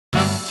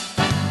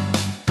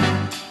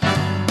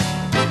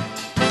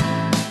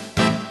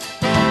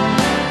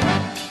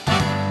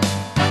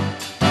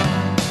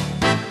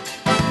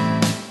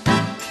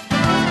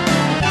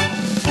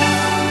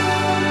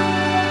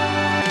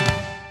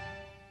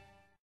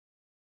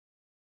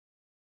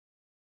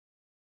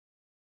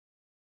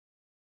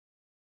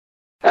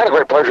And a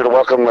great pleasure to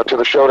welcome to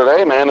the show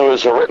today a man who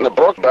has written a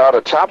book about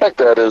a topic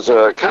that is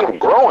kind of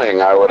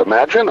growing, I would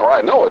imagine, or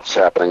I know it's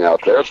happening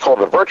out there. It's called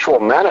The Virtual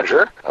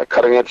Manager,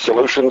 cutting-edge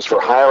solutions for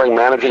hiring,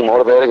 managing,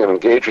 motivating, and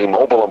engaging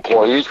mobile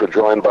employees. We're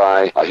joined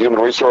by human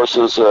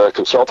resources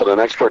consultant and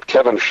expert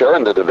Kevin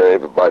Sheridan today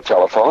by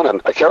telephone.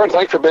 And Kevin,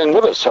 thanks for being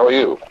with us. How are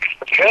you?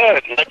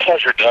 Good. My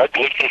pleasure, Doug.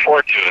 Looking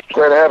forward to it.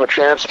 Great to have a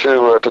chance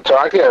to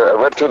talk to you. I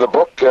read through the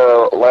book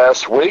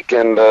last week,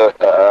 and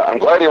I'm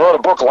glad you wrote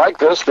a book like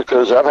this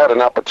because I've had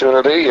an opportunity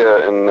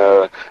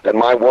in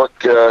my work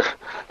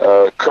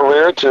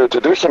career to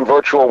do some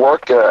virtual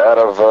work out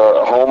of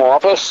a home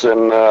office,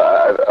 and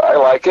I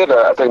like it.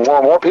 I think more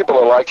and more people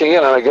are liking it,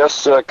 and I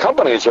guess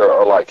companies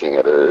are liking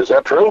it. Is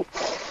that true?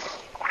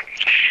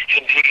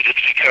 Indeed,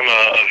 it's become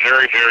a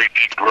very, very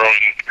big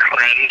growing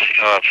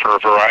trend for a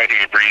variety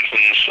of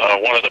reasons.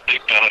 One of the big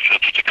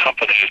benefits to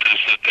companies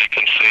is that they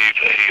can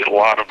save a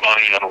lot of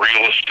money on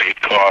real estate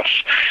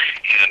costs.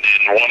 And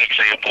in one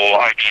example,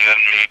 IBM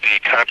made the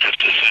conscious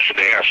decision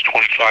to ask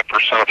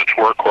 25% of its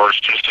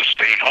workforce just to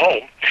stay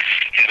home.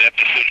 And that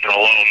decision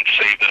alone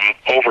saved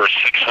them over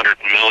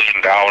 $600 million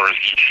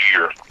each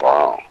year.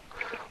 Wow.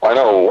 I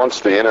know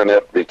once the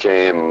internet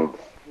became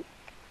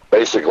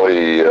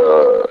basically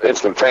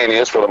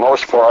instantaneous for the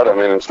most part. I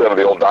mean, instead of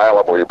the old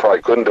dial-up where you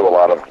probably couldn't do a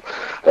lot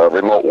of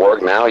remote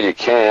work, now you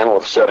can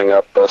with setting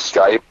up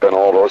Skype and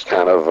all those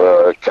kind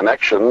of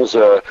connections.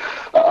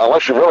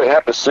 Unless you really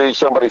have to see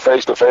somebody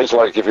face-to-face,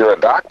 like if you're a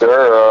doctor,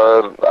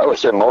 I would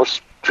say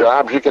most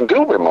jobs you can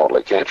do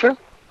remotely, can't you?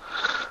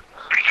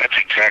 That's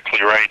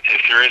exactly right.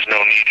 If there is no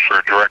need for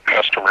a direct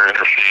customer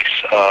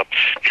interface,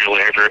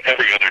 nearly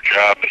every other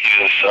job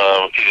is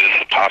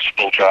a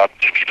possible job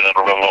to be done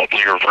remotely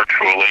or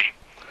virtually.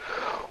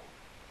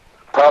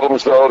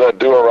 Problems, though, that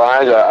do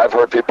arise, I've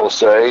heard people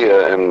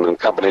say in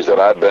companies that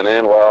I've been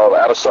in, well,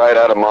 out of sight,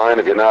 out of mind,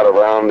 if you're not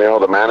around,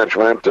 the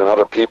management and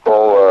other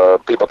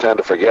people, people tend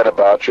to forget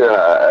about you.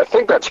 I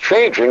think that's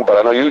changing, but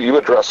I know you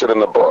address it in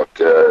the book.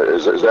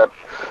 Is that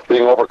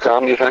being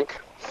overcome, you think?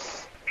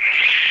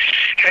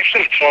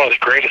 Actually, it's one of the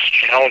greatest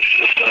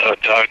challenges,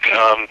 Doug.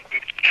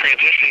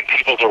 Transitioning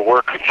people to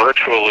work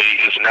virtually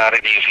is not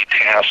an easy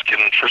task, and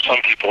for some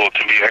people it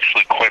can be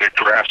actually quite a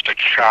drastic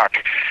shock.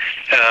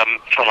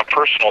 From a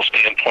personal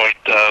standpoint,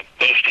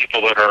 those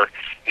people that are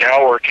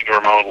now working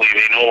remotely,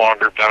 they no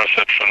longer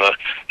benefit from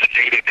the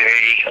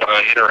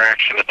day-to-day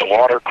interaction at the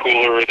water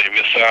cooler. They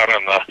miss out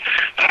on the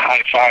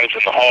high fives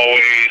in the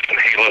hallways and,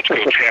 hey, let's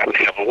go chat and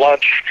have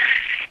lunch.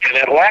 And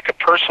that lack of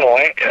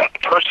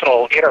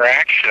personal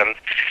interaction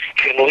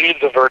can leave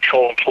the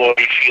virtual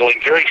employee feeling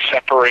very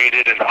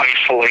separated and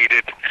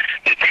isolated,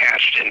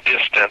 detached and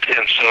distant.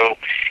 And so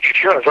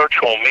if you're a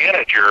virtual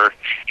manager,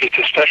 it's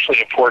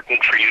especially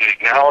important for you to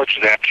acknowledge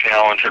that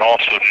challenge and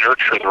also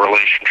nurture the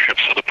relationship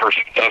so the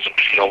person doesn't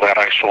feel that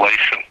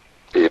isolation.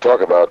 You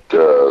talk about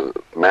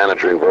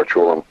managing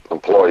virtual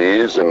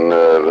employees, and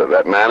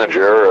that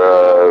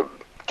manager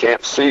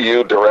can't see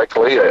you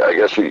directly. I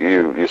guess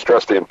you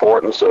stress the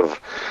importance of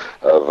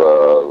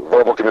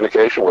verbal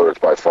communication, whether it's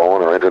by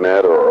phone or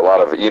internet or a lot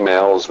of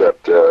emails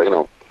that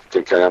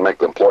can kind of make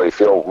the employee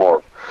feel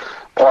more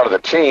part of the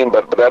team.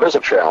 But that is a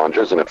challenge,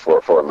 isn't it,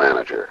 for a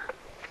manager?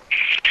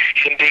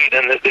 Indeed,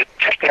 and the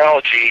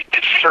technology,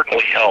 it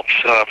certainly helps.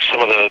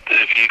 Some of the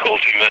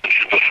vehicles you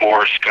mentioned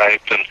before,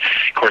 Skype, and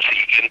of course the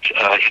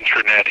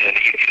intranet and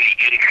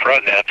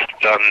intranet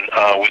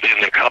done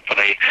within the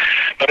company.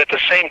 But at the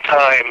same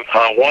time,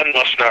 one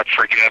must not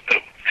forget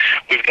that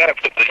we've got to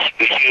put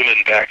the human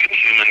back in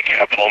human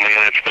capital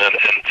management,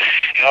 and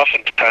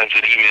oftentimes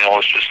an email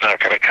is just not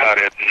going to cut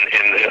it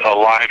in a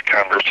live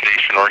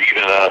conversation or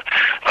even a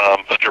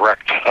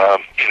direct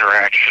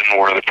interaction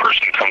where the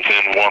person comes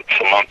in once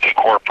a month to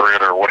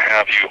corporate or what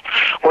have you,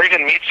 or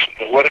even meets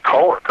with a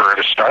coworker at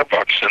a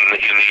Starbucks in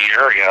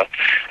the area.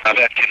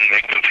 That can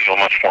make them feel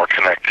much more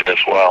connected as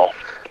well.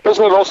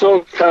 Doesn't it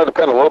also kind of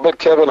depend a little bit,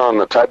 Kevin, on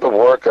the type of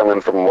work? I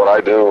mean, from what I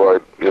do, I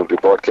do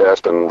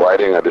broadcast and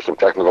writing. I do some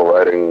technical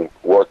writing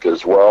work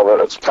as well.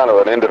 It's kind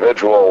of an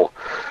individual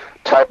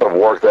type of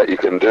work that you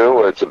can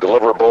do. It's a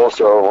deliverable,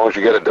 so as long as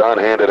you get it done,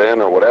 hand it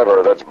in or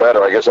whatever, that's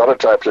better. I guess other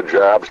types of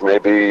jobs,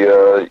 maybe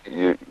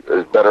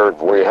it's better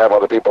where you have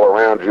other people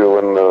around you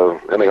in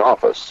the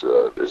office.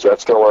 Is that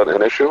still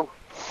an issue?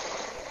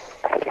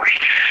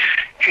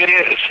 It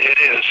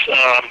is.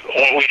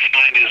 What we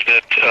find is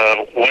that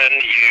when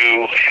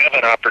you have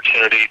an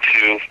opportunity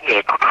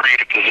to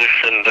create a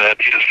position that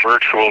is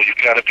virtual,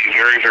 you've got to be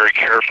very, very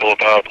careful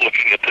about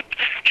looking at the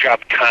job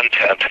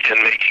content and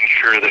making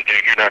sure that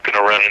you're not going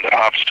to run into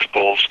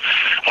obstacles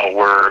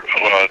where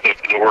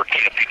the work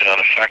can't be done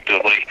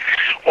effectively.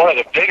 One of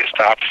the biggest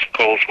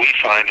obstacles we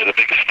find, and the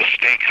biggest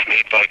mistakes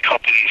made by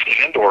companies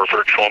and or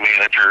virtual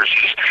managers,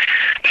 is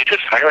they're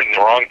just hiring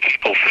the wrong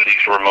people for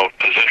these remote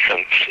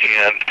positions.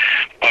 And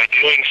by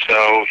doing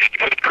so, it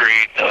could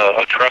create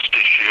a trust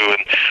issue.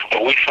 And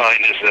what we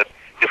find is that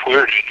if we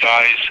were to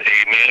advise a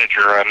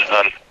manager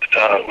on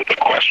with the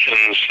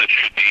questions that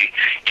should be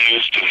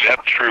used to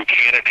vet through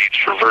candidates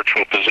for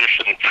virtual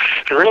positions,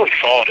 they really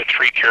fall into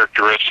three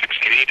characteristics.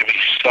 They need to be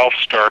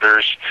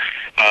self-starters,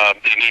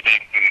 they need to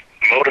be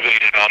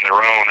motivated on their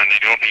own, and they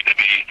don't need to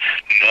be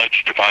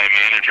nudged by a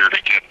manager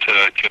to get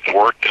the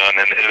work done.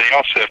 And they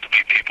also have to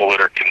be people that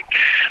are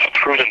a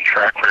proven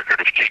track record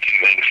of taking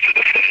things to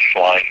the finish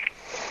line.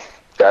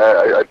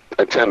 I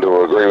tend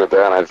to agree with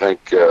that. I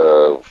think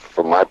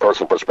from my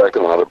personal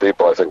perspective and other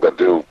people, I think that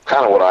do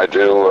kind of what I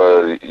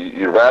do.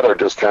 You'd rather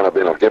just kind of,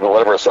 given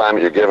whatever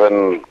assignment you're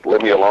given,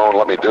 leave me alone,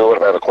 let me do it.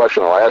 If I have a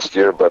question, I'll ask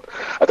you. But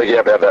I think you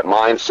have to have that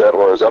mindset,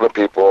 whereas other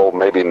people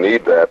maybe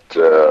need that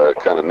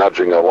kind of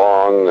nudging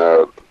along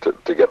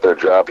to get their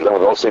job. We've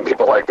all seen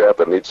people like that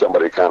need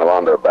somebody kind of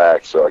on their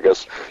back. So I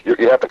guess you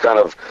have to kind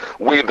of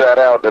weed that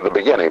out at the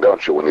beginning,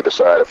 don't you, when you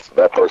decide if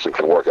that person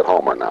can work at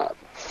home or not.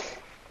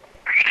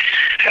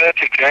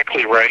 That's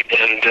exactly right.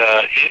 And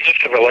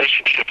if the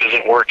relationship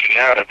isn't working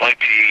out, it might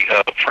be,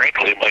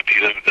 frankly, it might be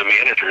the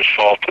manager's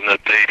fault, and that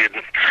they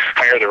didn't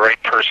hire the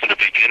right person to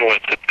begin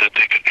with that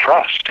they could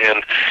trust.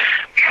 And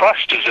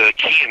trust is a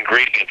key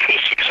ingredient to a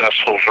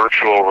successful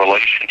virtual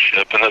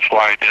relationship, and that's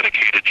why I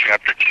dedicated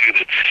Chapter 2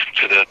 to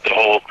the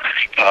whole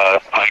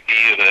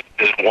idea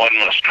that one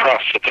must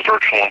trust that the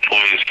virtual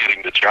employee is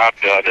getting the job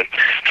done. And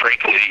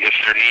frankly, if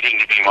they're needing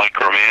to be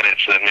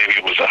micromanaged, then maybe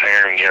it was a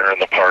hiring error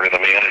on the part of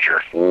the manager.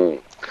 Well,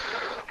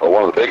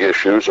 one of the big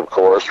issues, of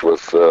course,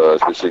 with,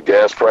 as we see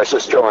gas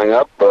prices going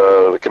up,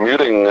 the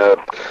commuting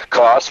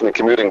costs and the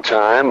commuting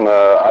time,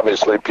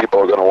 obviously people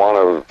are going to want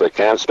to, if they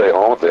can stay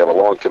home, if they have a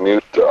long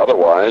commute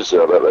otherwise,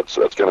 that's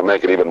going to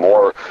make it even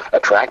more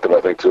attractive,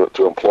 I think,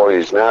 to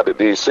employees now. Do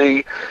you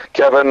see,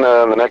 Kevin,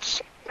 the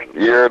next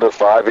year to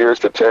 5 years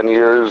to 10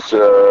 years,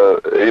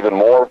 even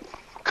more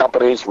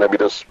companies maybe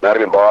just not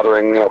even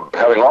bothering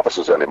having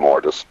offices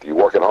anymore, just you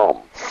work at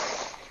home?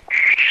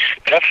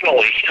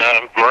 Definitely.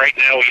 Right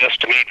now we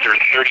estimate there are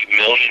 30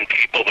 million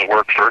people that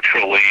work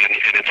virtually, and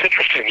it's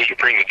interesting that you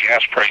bring the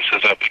gas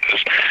prices up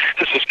because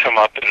this has come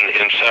up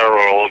in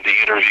several of the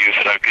interviews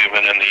that I've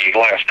given in the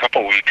last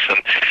couple weeks.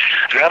 And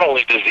not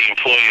only does the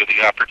employee have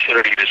the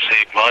opportunity to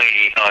save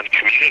money on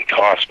commuting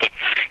costs, but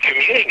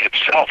commuting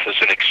itself is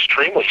an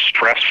extremely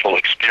stressful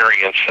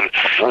experience. And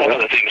one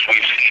of the things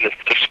we've seen,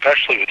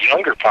 especially with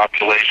younger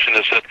population,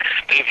 is that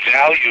they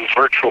value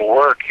virtual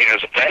work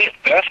as a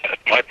benefit,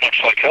 much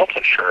like health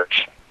insurance.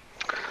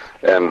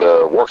 And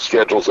work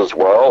schedules as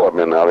well. I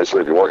mean, obviously,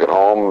 if you work at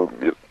home,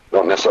 you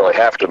don't necessarily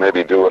have to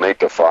maybe do an 8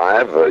 to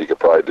 5. You could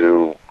probably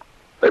do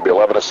maybe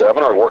 11 to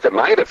 7 or work at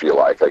night if you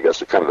like. I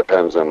guess it kind of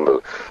depends on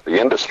the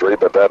industry,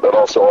 but that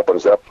also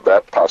opens up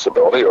that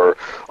possibility, or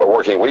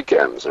working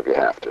weekends if you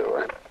have to,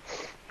 right?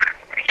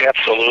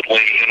 Absolutely,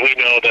 and we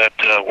know that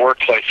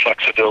work-life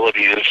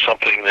flexibility is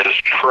something that is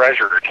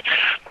treasured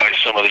by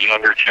some of the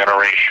younger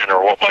generation,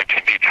 or what might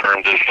be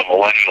termed as the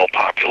millennial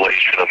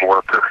population of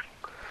worker.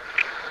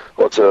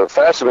 Well, it's a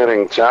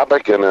fascinating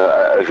topic, and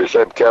as you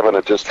said, Kevin,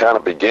 it's just kind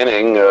of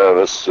beginning,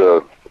 this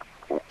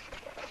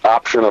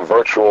option of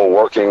virtual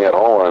working at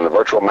home, and the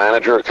virtual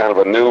manager, kind of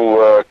a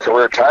new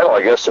career title,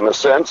 I guess, in a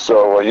sense.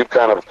 So you've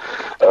kind of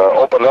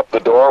opened up the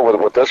door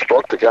with this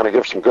book to kind of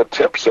give some good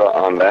tips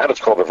on that.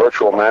 It's called The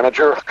Virtual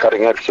Manager,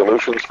 Cutting-Edge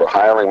Solutions for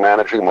Hiring,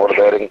 Managing,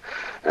 Motivating,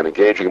 and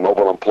Engaging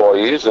Mobile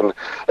Employees. And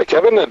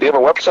Kevin, do you have a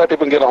website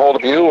people can get a hold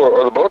of you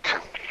or the book?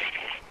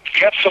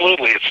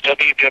 Absolutely. It's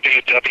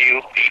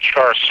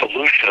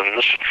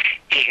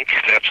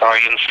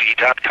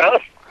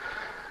www.hrsolutionsinc.com.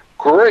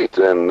 Great,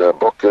 and the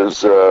book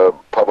is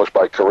published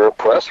by Career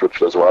Press, which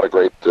does a lot of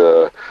great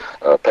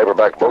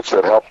paperback books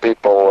that help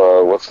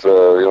people with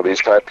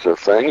these types of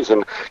things.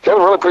 And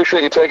Kevin, really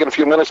appreciate you taking a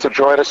few minutes to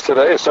join us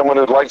today. As someone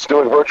who likes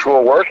doing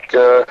virtual work,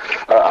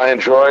 I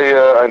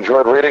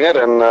enjoyed reading it,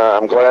 and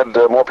I'm glad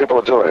more people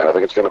are doing it. I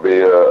think it's going to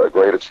be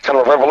great. It's kind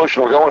of a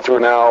revolution we're going through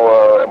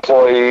now,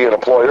 employee and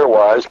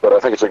employer-wise, but I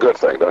think it's a good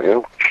thing, don't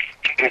you?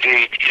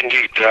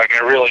 Indeed, Doug. I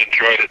really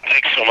enjoyed it.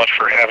 Thanks so much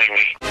for having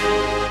me.